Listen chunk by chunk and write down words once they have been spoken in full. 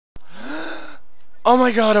Oh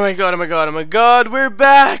my god, oh my god, oh my god, oh my god, we're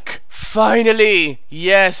back! Finally!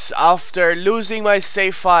 Yes, after losing my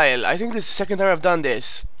save file. I think this is the second time I've done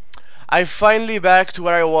this. I'm finally back to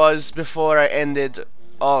where I was before I ended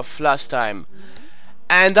off last time.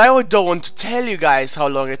 And I don't want to tell you guys how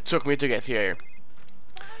long it took me to get here.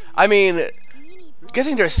 I mean,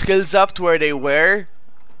 getting their skills up to where they were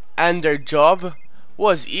and their job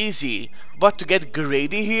was easy, but to get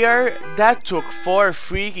Grady here, that took 4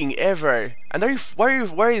 freaking ever. And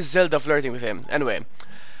why is Zelda flirting with him? Anyway,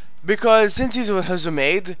 because since he has a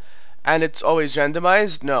maid, and it's always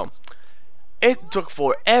randomized, no. It took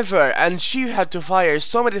forever, and she had to fire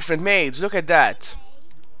so many different maids, look at that.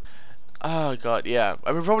 Oh god, yeah.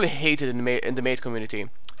 I would probably hate it in the maid community.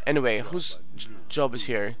 Anyway, whose job is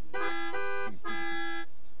here?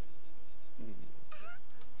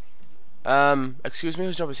 Excuse me,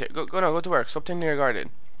 whose job is here? Go to work. Stop tending your garden.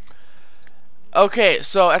 Okay,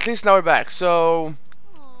 so at least now we're back. So,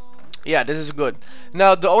 yeah, this is good.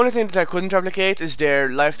 Now, the only thing that I couldn't replicate is their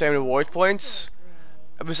lifetime reward points.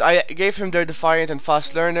 Because I gave him their Defiant and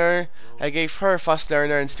Fast Learner. I gave her Fast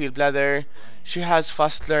Learner and Steel Bladder. She has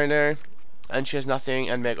Fast Learner, and she has nothing,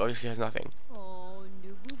 and Meg obviously has nothing.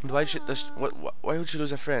 And why would she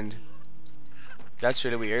lose a friend? That's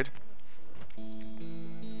really weird.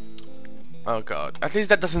 Oh god. At least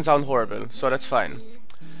that doesn't sound horrible, so that's fine.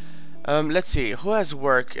 Let's see. Who has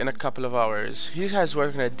work in a couple of hours? He has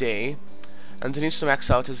work in a day, and he needs to max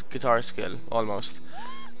out his guitar skill, almost.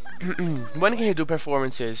 When can he do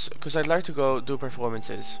performances? Because I'd like to go do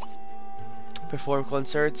performances. Perform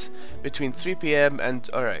concerts between 3 PM and...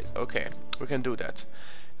 Alright, okay. We can do that.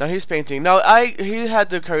 Now he's painting. Now he had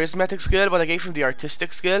the charismatic skill, but I gave him the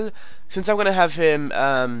artistic skill. Since I'm gonna have him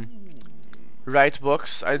write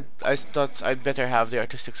books, I thought I'd better have the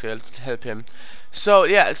artistic skill to help him. So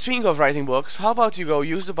yeah, speaking of writing books, how about you go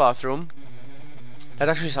use the bathroom? That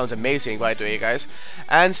actually sounds amazing, by the way, guys.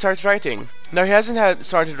 And start writing. Now he hasn't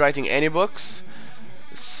started writing any books,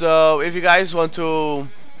 so if you guys want to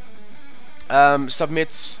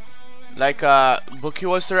submit like a book he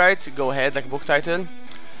wants to write, go ahead, like a book title.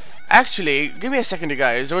 Actually, give me a second, you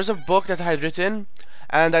guys. There was a book that I had written,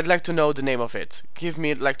 and I'd like to know the name of it. Give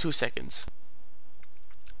me like 2 seconds.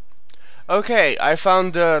 Okay, I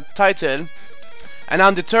found the title, and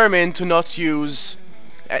I'm determined to not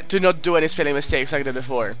do any spelling mistakes like I did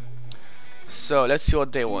before. So let's see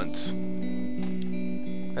what they want.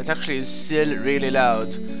 That actually is still really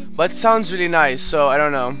loud, but it sounds really nice. So I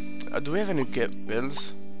don't know. Do we have any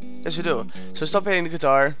bills? Yes, we do. So stop playing the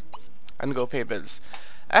guitar and go pay bills.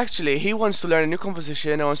 Actually, he wants to learn a new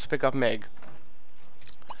composition and wants to pick up Meg.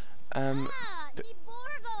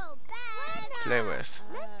 Play with.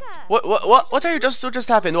 What are you what just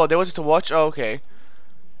happened? What, they wanted to watch? Oh, okay.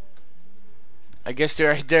 I guess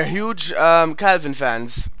they're huge Calvin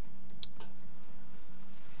fans.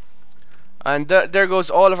 And there goes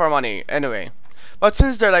all of our money. Anyway. But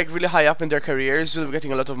since they're like really high up in their careers, we'll be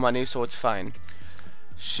getting a lot of money, so it's fine.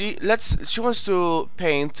 She wants to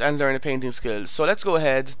paint and learn a painting skill. So let's go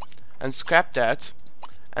ahead and scrap that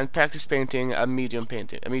and practice painting a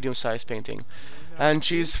medium-sized painting. And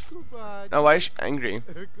she's... Oh, why is she angry?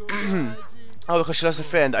 Oh, because she lost a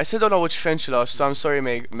friend. I still don't know which friend she lost, so I'm sorry,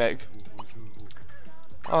 Meg.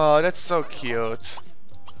 Oh, that's so cute.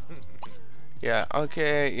 Yeah,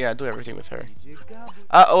 okay, yeah, do everything with her.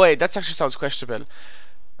 Oh wait, that actually sounds questionable.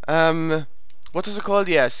 What is it called?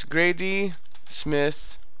 Yes, Grady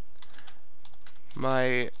Smith,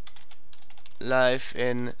 My Life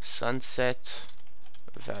in Sunset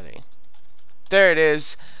Valley. There it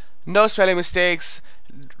is. No spelling mistakes,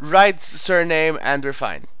 right surname, and we're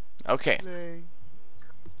fine. Okay.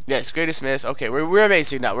 Yes, Grady Smith. Okay, we're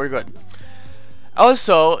amazing now. We're good.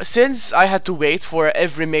 Also, since I had to wait for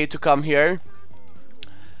every maid to come here,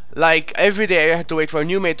 like every day I had to wait for a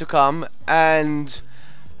new maid to come, and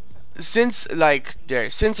since I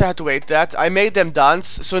had to wait that, I made them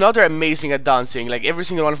dance. So now they're amazing at dancing. Like every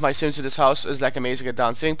single one of my Sims in this house is like amazing at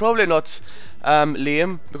dancing. Probably not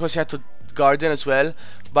Liam, because he had to garden as well.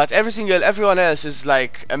 But everyone else is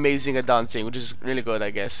like amazing at dancing, which is really good,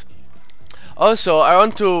 I guess. Also, I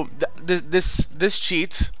want to this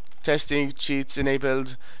cheat, testing cheats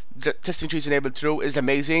enabled true, is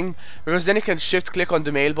amazing, because then you can shift click on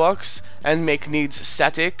the mailbox and make needs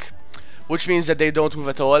static, which means that they don't move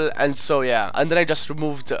at all. And so yeah, and then I just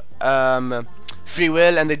removed free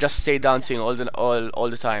will, and they just stay dancing all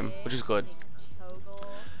the time, which is good.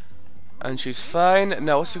 And she's fine.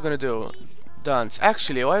 Now what's she gonna do? Dance.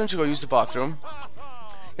 Actually, why don't you go use the bathroom?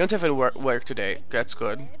 You don't have any work today. That's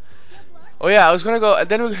good. Oh yeah, I was gonna go, and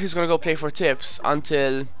then he's gonna go play for tips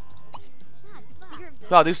until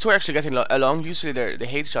Wow, these two are actually getting along. Usually they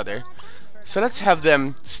hate each other. So let's have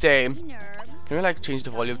them stay. Can we like change the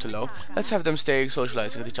volume to low? Let's have them stay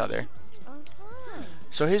socializing with each other.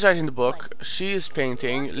 So he's writing the book. She is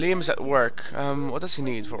painting. Liam is at work. What does he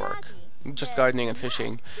need for work? Just gardening and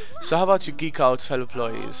fishing. So how about you geek out fellow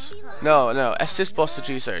employees? No, no. Assist boss with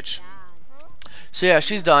research. So yeah,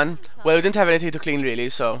 she's done. Well, we didn't have anything to clean really,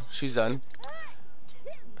 so she's done.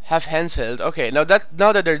 Have hands held. Okay, now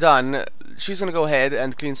that they're done, she's gonna go ahead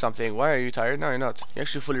and clean something. Why are you tired? No, you're not. You're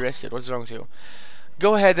actually fully rested. What's wrong with you?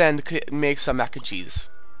 Go ahead and make some mac and cheese.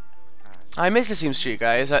 I miss the Sims 3,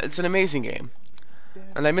 guys. It's an amazing game.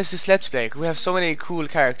 And I miss this Let's Play. We have so many cool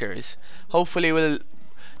characters. Hopefully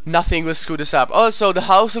nothing will screw this up. Also, the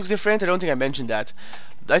house looks different. I don't think I mentioned that.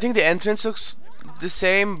 I think the entrance looks the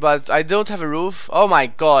same, but I don't have a roof. Oh my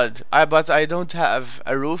god. But I don't have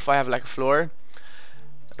a roof. I have like a floor.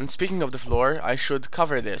 And speaking of the floor, I should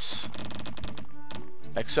cover this.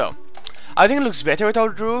 Like so. I think it looks better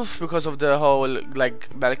without roof because of the whole like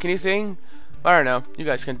balcony thing. I don't know. You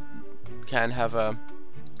guys can have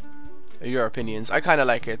your opinions. I kind of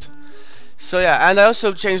like it. So yeah, and I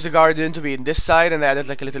also changed the garden to be in this side, and I added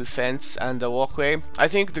like a little fence and a walkway. I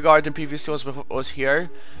think the garden previously was here,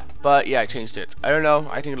 but yeah, I changed it. I don't know.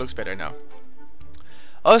 I think it looks better now.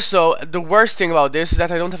 Also, the worst thing about this is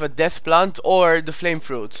that I don't have a death plant or the flame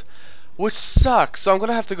fruit, which sucks. So I'm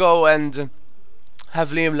gonna have to go and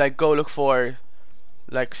have Liam like go look for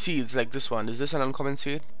like seeds like this one. Is this an uncommon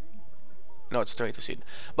seed? No, it's a tomato seed.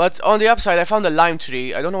 But on the upside, I found a lime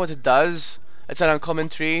tree. I don't know what it does. It's an uncommon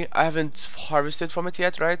tree. I haven't harvested from it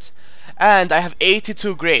yet, right? And I have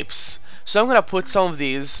 82 grapes. So I'm gonna put some of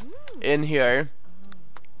these in here.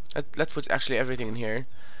 Let's put actually everything in here.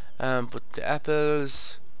 Put the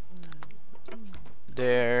apples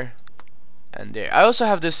there and there. I also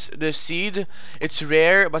have this seed. It's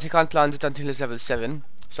rare, but I can't plant it until it's level 7,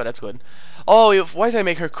 so that's good. Oh, why did I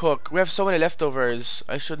make her cook? We have so many leftovers.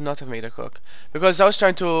 I should not have made her cook because I was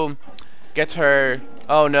trying to get her.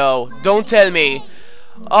 Oh no! Don't tell me.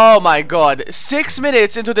 Oh my god! 6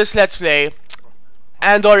 minutes into this let's play,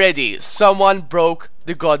 and already someone broke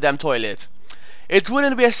the goddamn toilet. It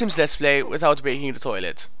wouldn't be a Sims let's play without breaking the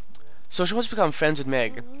toilet. So she wants to become friends with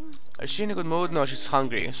Meg. Is she in a good mood? No, she's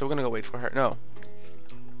hungry. So we're gonna go wait for her. No.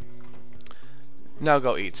 Now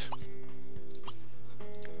go eat.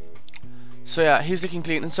 So yeah, he's looking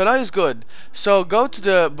clean. And so now he's good. So go to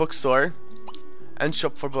the bookstore and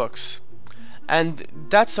shop for books. And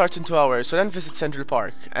that starts in 2 hours. So then visit Central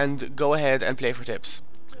Park and go ahead and play for tips.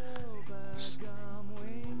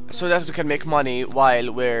 So that we can make money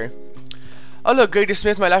while we're... Oh look, Grady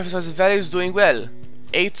Smith, my life as value is doing well.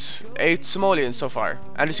 8 simoleons so far,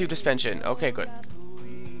 and received his pension. Okay, good.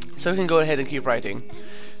 So we can go ahead and keep writing.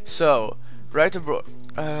 So write a book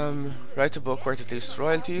worth at least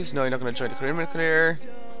royalties. No, you're not gonna join the criminal career.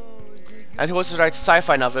 And he wants to write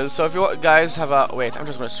sci-fi novels. So if you guys have a I'm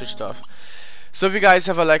just gonna switch it off. So if you guys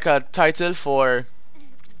have a title for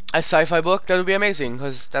a sci-fi book, that would be amazing,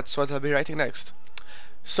 because that's what I'll be writing next.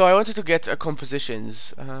 So I wanted to get a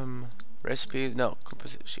compositions, recipes, no,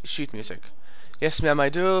 sheet music. Yes, ma'am, I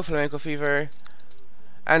do. Flamenco Fever.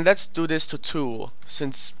 And let's do this to 2.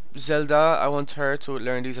 Since Zelda, I want her to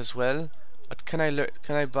learn these as well. But can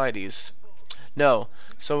I buy these? No.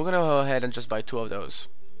 So we're gonna go ahead and just buy 2 of those.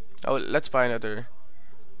 Oh, let's buy 2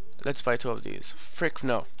 of these. Frick,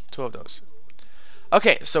 no. 2 of those.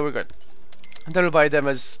 Okay, so we're good. And then we'll buy them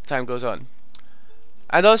as time goes on.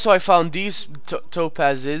 And also I found these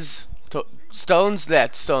topazes. Stones,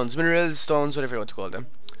 minerals, stones, whatever you want to call them.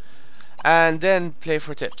 And then play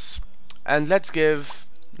for tips. And let's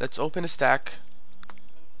open a stack,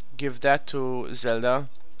 give that to Zelda,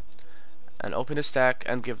 and open a stack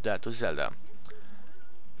and give that to Zelda.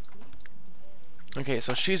 Okay,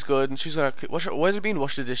 so she's good, and she's gonna what does it mean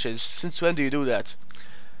wash the dishes? Since when do you do that?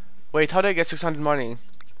 Wait, how did I get 600 money?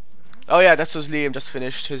 Oh yeah, that's because Liam just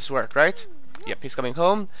finished his work, right? Yep, he's coming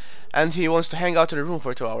home, and he wants to hang out in a room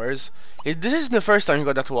for 2 hours. This isn't the first time he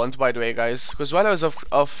got that once, by the way, guys, because while I was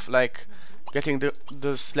off like getting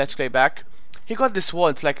this let's play back, he got this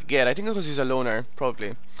once like again. I think because he's a loner,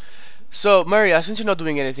 probably. So Maria, since you're not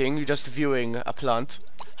doing anything, you're just viewing a plant,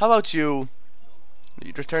 how about you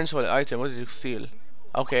return stolen item? What did you steal?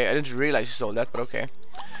 Okay, I didn't realize you stole that, but okay.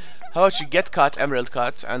 How about you get cut, emerald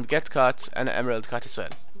cut, and get cut and emerald cut as well.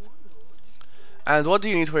 And what do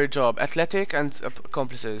you need for your job? Athletic and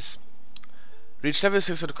accomplices. Reach level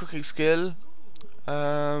 6 for the cooking skill.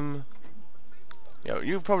 Yeah,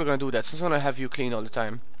 you're probably gonna do that since I'm gonna have you clean all the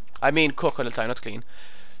time. I mean cook all the time, not clean.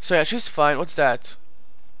 So yeah, she's fine. What's that?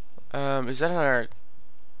 Is that our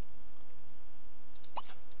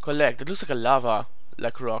collect? It looks like a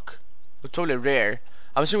like rock. It's totally rare.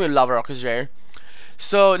 I'm assuming lava rock is rare.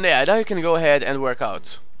 So yeah, now you can go ahead and work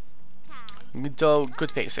out.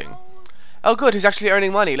 Good pacing. Oh, good. He's actually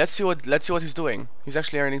earning money. Let's see what he's doing. He's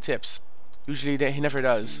actually earning tips. Usually he never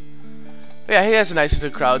does. Yeah, he has a nice little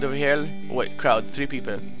crowd over here. Wait, crowd, 3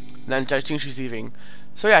 people. And then I think she's leaving.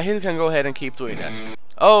 So yeah, he can go ahead and keep doing that.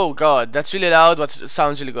 Oh god, that's really loud, but it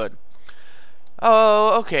sounds really good.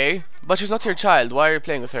 Oh, okay. But she's not your child. Why are you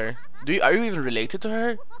playing with her? Are you even related to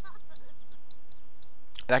her?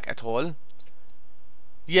 Like, at all?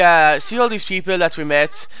 Yeah, see all these people that we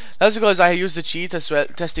met? That's because I used the cheat as well,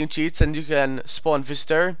 testing cheats, and you can spawn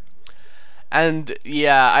visitor. And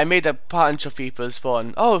yeah, I made a bunch of people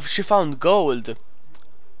spawn. Oh, she found gold.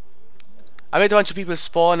 I made a bunch of people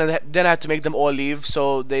spawn, and then I had to make them all leave,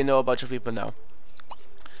 so they know a bunch of people now.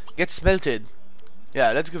 Get smelted.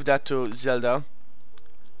 Yeah, let's give that to Zelda.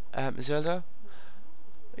 Zelda?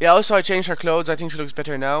 Yeah, also I changed her clothes. I think she looks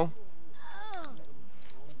better now.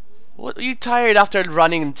 What, are you tired after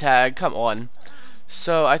running in tag? Come on.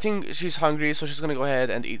 So I think she's hungry, so she's gonna go ahead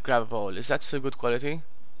and grab a bowl. Is that still good quality?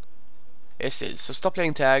 Yes, it is. So stop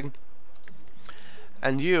playing tag.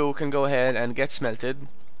 And you can go ahead and get smelted.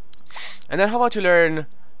 And then how about you learn,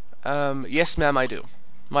 yes ma'am I do.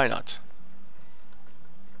 Why not?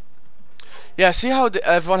 Yeah, see how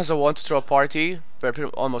everyone has a want to throw a party?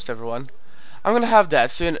 Almost everyone. I'm gonna have that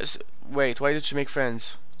soon. Wait, why did she make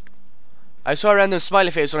friends? I saw a random smiley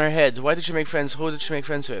face on her head. Why did she make friends? Who did she make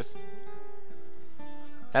friends with?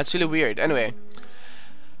 That's really weird. Anyway.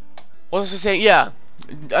 What was I saying? Yeah.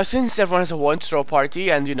 Since everyone has a want to throw a party,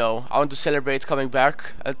 and you know, I want to celebrate coming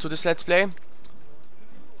back to this Let's Play.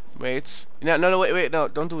 Wait. No, wait, no,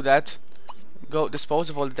 don't do that. Go dispose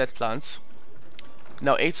of all the dead plants.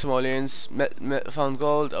 Now 8 simoleons, found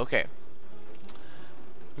gold, okay.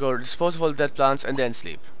 Go dispose of all the dead plants and then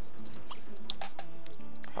sleep.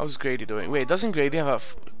 How's Grady doing? Wait, doesn't Grady have a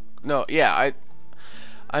no, yeah,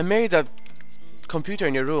 I made a computer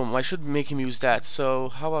in your room. I should make him use that. So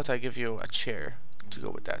how about I give you a chair to go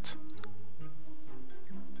with that?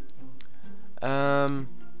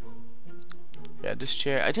 Yeah, this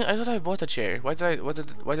chair. I thought I bought a chair. Why did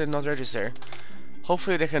it not register?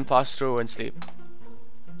 Hopefully they can pass through and sleep.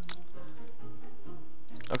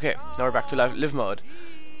 Okay, now we're back to live mode.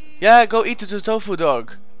 Yeah, go eat the tofu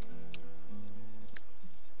dog.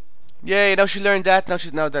 Yay, now she learned that.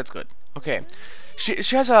 Now that's good. Okay,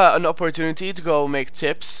 she has an opportunity to go make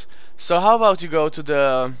tips. So how about you go to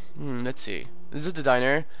the let's see. Is it the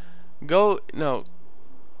diner? Go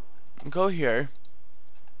here.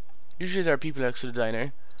 Usually there are people next to the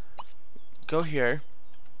diner. Go here.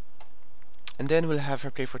 And then we'll have her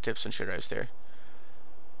play for tips when she arrives there.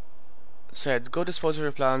 So go dispose of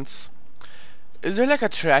your plants. Is there like a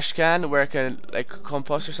trash can where I can like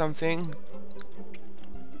compost or something?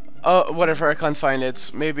 Oh, whatever, I can't find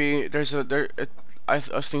it. Maybe there's I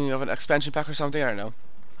was thinking of an expansion pack or something, I don't know.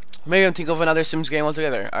 Maybe I'm thinking of another Sims game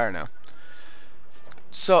altogether, I don't know.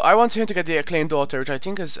 So I want him to get the acclaimed daughter, which I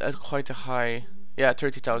think is at quite a high, yeah,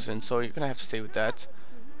 30,000, so you're gonna have to stay with that.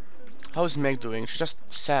 How's Meg doing? She's just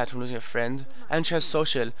sad from losing a friend, and she has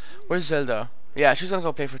social. Where's Zelda? Yeah, she's gonna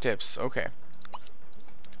go play for tips, okay.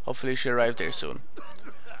 Hopefully she'll arrive there soon.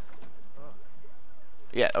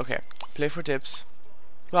 Yeah, okay. Play for tips.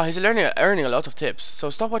 Wow, he's earning a lot of tips. So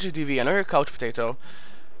stop watching TV and earn your couch potato.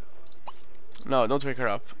 No, don't wake her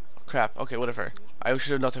up. Crap. Okay, whatever. I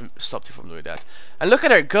should have not have stopped you from doing that. And look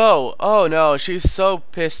at her go! Oh no, she's so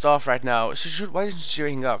pissed off right now. Why isn't she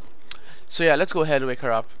waking up? So yeah, let's go ahead and wake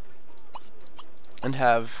her up. And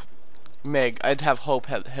have I'd have Hope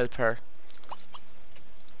help her.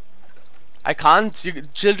 I can't?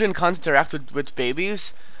 Children can't interact with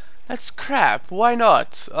babies? That's crap. Why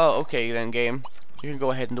not? Oh, okay then, game. You can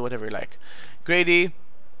go ahead and do whatever you like. Grady,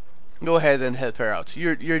 go ahead and help her out.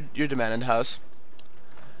 You're the man in the house.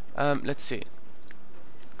 Let's see.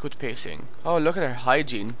 Good pacing. Oh, look at her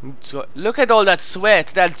hygiene. Look at all that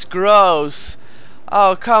sweat. That's gross.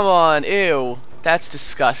 Oh, come on. Ew. That's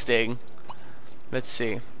disgusting. Let's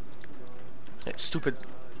see. Stupid.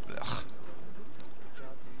 Ugh.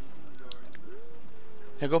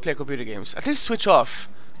 Yeah, go play computer games. At least switch off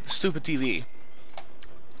the stupid TV.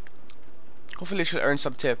 Hopefully she'll earn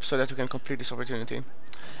some tips so that we can complete this opportunity.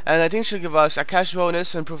 And I think she'll give us a cash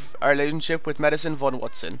bonus and improve our relationship with Madison Von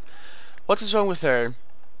Watson. What is wrong with her?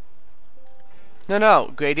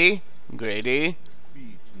 No, Grady. Grady.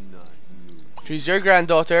 She's your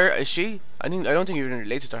granddaughter, is she? I don't think you're even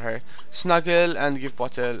related to her. Snuggle and give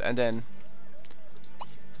bottle and then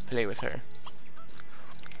play with her.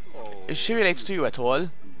 Is she related to you at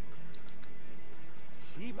all?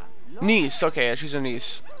 Niece, okay, she's a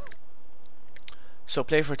niece. So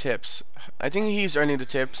play for tips. I think he's earning the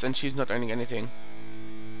tips and she's not earning anything.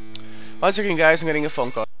 One second, guys, I'm getting a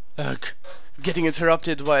phone call. Ugh. Getting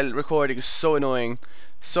interrupted while recording is so annoying.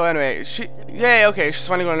 So anyway, yay, okay, she's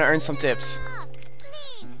finally gonna earn some tips.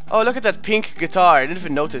 Oh, look at that pink guitar. I didn't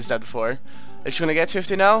even notice that before. Is she gonna get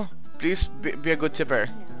 50 now? Please be a good tipper.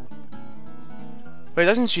 Wait,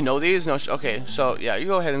 doesn't she know these? No, okay, so yeah, you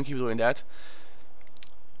go ahead and keep doing that.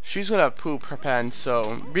 She's gonna poop her pants,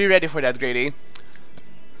 so be ready for that, Grady.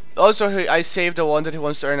 Also, I saved the one that he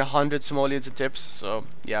wants to earn 100 simoleons in tips, so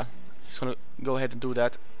yeah, he's gonna go ahead and do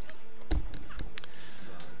that.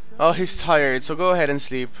 Oh, he's tired, so go ahead and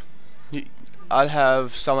sleep. I'll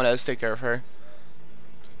have someone else take care of her.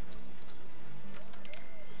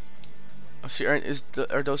 Oh, she earned,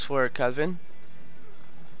 are those for Calvin?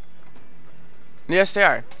 Yes, they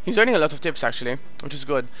are. He's earning a lot of tips actually, which is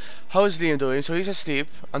good. How is Liam doing? So he's asleep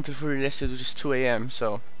until fully rested, which is 2 a.m.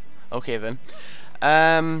 So, okay then.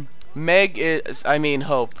 Meg is, I mean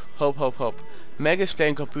Hope. Hope. Meg is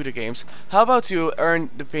playing computer games. How about you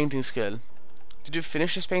earn the painting skill? Did you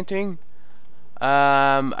finish this painting?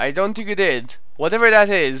 I don't think you did. Whatever that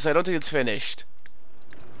is, I don't think it's finished.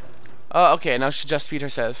 Oh, okay, now she just beat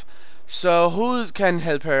herself. So who can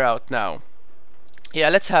help her out now? Yeah,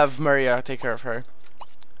 let's have Maria take care of her.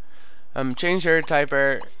 Change her,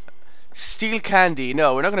 typer. Steal candy.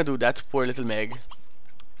 No, we're not gonna do that, poor little Meg.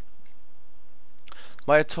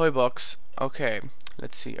 Buy a toy box. Okay,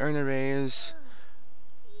 let's see. Earn a raise.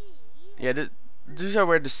 Yeah, these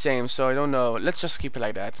are the same, so I don't know. Let's just keep it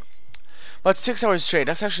like that. But 6 hours straight,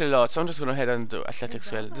 that's actually a lot, so I'm just gonna head and do athletics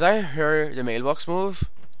skill. Did I hear the mailbox move?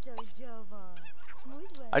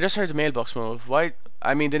 I just heard the mailbox move. Why?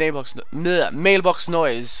 I mean the mailbox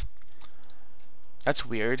noise. That's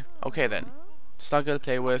weird. Okay then. Snuggle,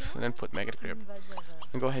 play with, and then put Meg at grip.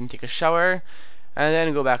 And go ahead and take a shower, and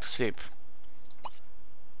then go back to sleep.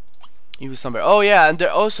 Use somewhere. Oh yeah, and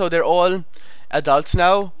they're all adults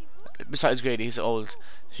now. Besides Grady, he's old.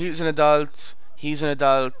 He's an adult. He's an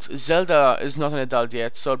adult. Zelda is not an adult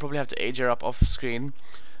yet, so I'll probably have to age her up off screen.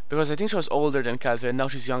 Because I think she was older than Calvin, now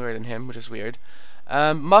she's younger than him, which is weird.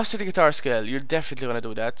 Master the guitar skill, you're definitely gonna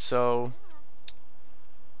do that, so...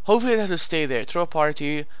 Hopefully that will stay there. Throw a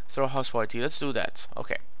party, throw a house party, let's do that.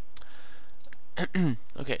 Okay.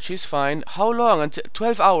 Okay, she's fine. How long? Until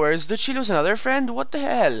 12 hours? Did she lose another friend? What the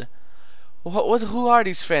hell? Who are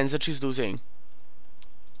these friends that she's losing?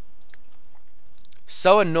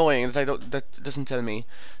 So annoying that doesn't tell me.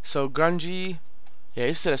 So grungy, yeah,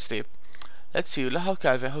 he's still asleep. Let's see.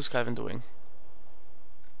 How's Calvin doing?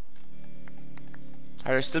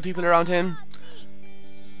 Are there still people around him?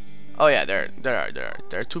 Oh yeah, there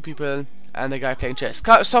are 2 people and a guy playing chess.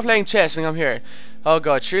 Stop playing chess and I'm here. Oh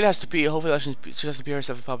god, she really has to pee. Hopefully she doesn't pee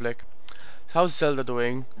herself in public. So how's Zelda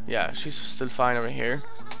doing? Yeah, she's still fine over here.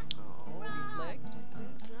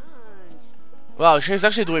 Wow, she's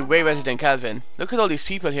actually doing way better than Calvin. Look at all these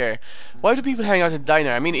people here. Why do people hang out at the diner?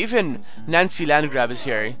 I mean, even Nancy Landgrab is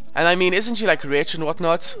here. And I mean, isn't she like rich and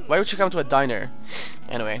whatnot? Why would she come to a diner?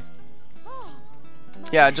 Anyway.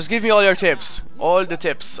 Yeah, just give me all your tips. All the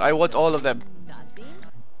tips. I want all of them.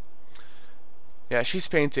 Yeah, she's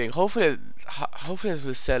painting. Hopefully it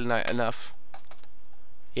will sell enough.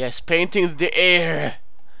 Yes, painting the air.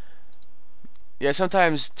 Yeah,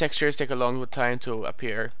 sometimes textures take a long time to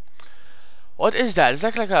appear. What is that? Is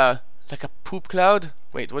that like a poop cloud?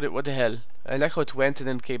 Wait, what the hell? I like how it went and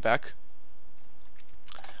then came back.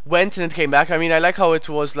 Went and then came back. I mean, I like how it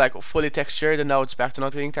was like fully textured and now it's back to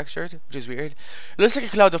not being textured, which is weird. It looks like a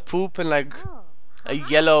cloud of poop and like a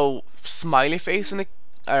yellow smiley face in the,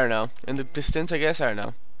 I don't know, in the distance, I guess. I don't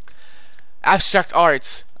know. Abstract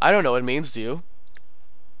art. I don't know what it means, do you?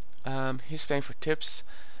 He's playing for tips.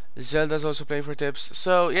 Zelda's also playing for tips.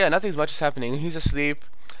 So yeah, nothing much is happening. He's asleep.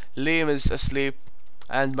 Liam is asleep,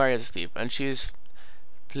 and Maria's asleep, and she's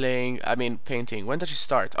painting. When did she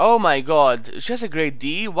start? Oh my god, she has a grade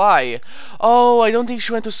D? Why? Oh, I don't think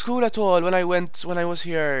she went to school at all when I was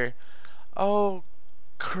here. Oh,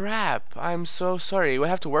 crap. I'm so sorry. We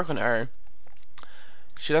have to work on her.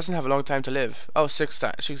 She doesn't have a long time to live. Oh, 6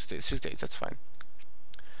 days, that's fine.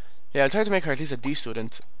 Yeah, I'll try to make her at least a D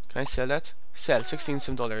student. Can I sell that? Sell, 16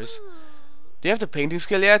 some dollars. Do you have the painting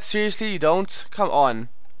skill yet? Seriously, you don't? Come on.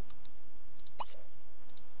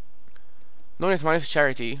 Donate money to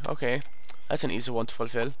charity. Okay, that's an easy one to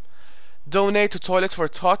fulfill. Donate to Toilets for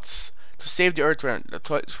Tots to save the earth. The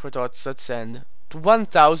Toilets for Tots. Let's send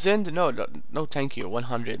 1,000. No, thank you.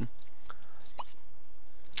 100.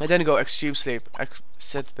 And then go extreme sleep.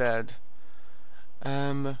 Set bed.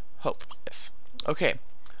 Hope. Yes. Okay.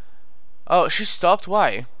 Oh, she stopped.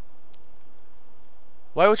 Why?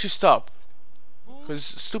 Why would she stop? Cause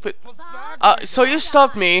stupid. So you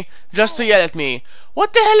stopped me just to yell at me.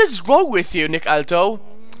 What the hell is wrong with you, Nick Alto?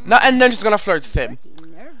 Now and then she's gonna flirt with him.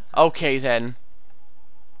 Okay then.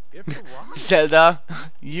 Zelda,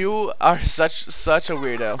 you are such a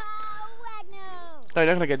weirdo. No, you're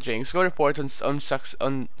not gonna get drinks. Go report on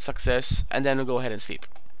success, and then we'll go ahead and sleep.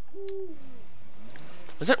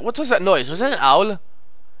 What was that noise? Was that an owl?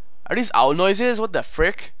 Are these owl noises? What the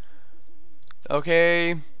frick?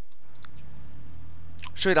 Okay.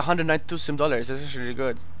 Should $192 sim dollars. That's actually really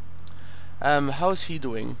good. How's he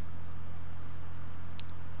doing?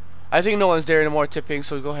 I think no one's there anymore tipping,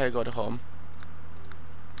 so go ahead and go to home.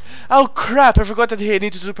 Oh crap! I forgot that he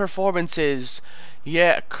needed to do performances.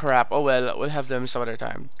 Yeah, crap. Oh well, we'll have them some other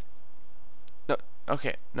time. No,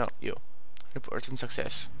 okay, no, you. Reports and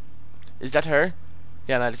success. Is that her?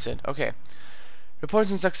 Yeah, that's it. Okay.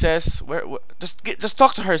 Reports and success. Just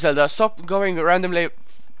talk to her, Zelda. Stop going random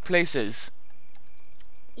places.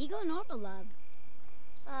 Ego Norbalub.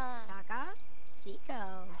 Taka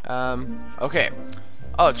Siko. Okay.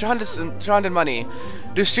 Oh, 300 money.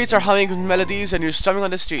 The streets are humming with melodies and you're strumming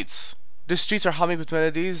on the streets. The streets are humming with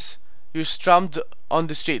melodies. You strummed on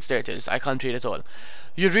the streets. There it is. I can't read at all.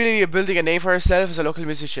 You're really building a name for yourself as a local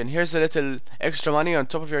musician. Here's a little extra money on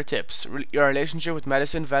top of your tips. Your relationship with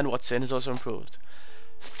Madison Van Watson has also improved.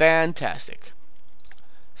 Fantastic.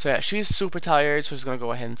 So yeah, she's super tired, so she's gonna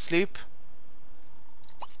go ahead and sleep.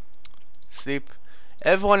 Sleep.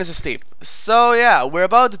 Everyone is asleep. So yeah, we're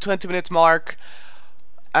about the 20-minute mark,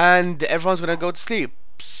 and everyone's gonna go to sleep.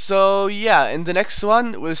 So yeah, in the next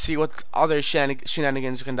one, we'll see what other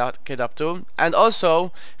shenanigans you can get up to. And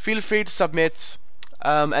also, feel free to submit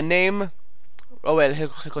a name. Oh well, he'll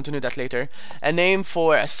continue that later. A name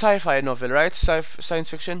for a sci-fi novel, right? Science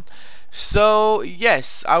fiction. So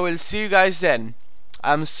yes, I will see you guys then.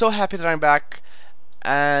 I'm so happy that I'm back,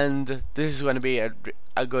 and this is going to be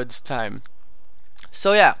a good time.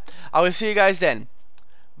 So yeah, I will see you guys then.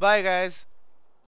 Bye guys.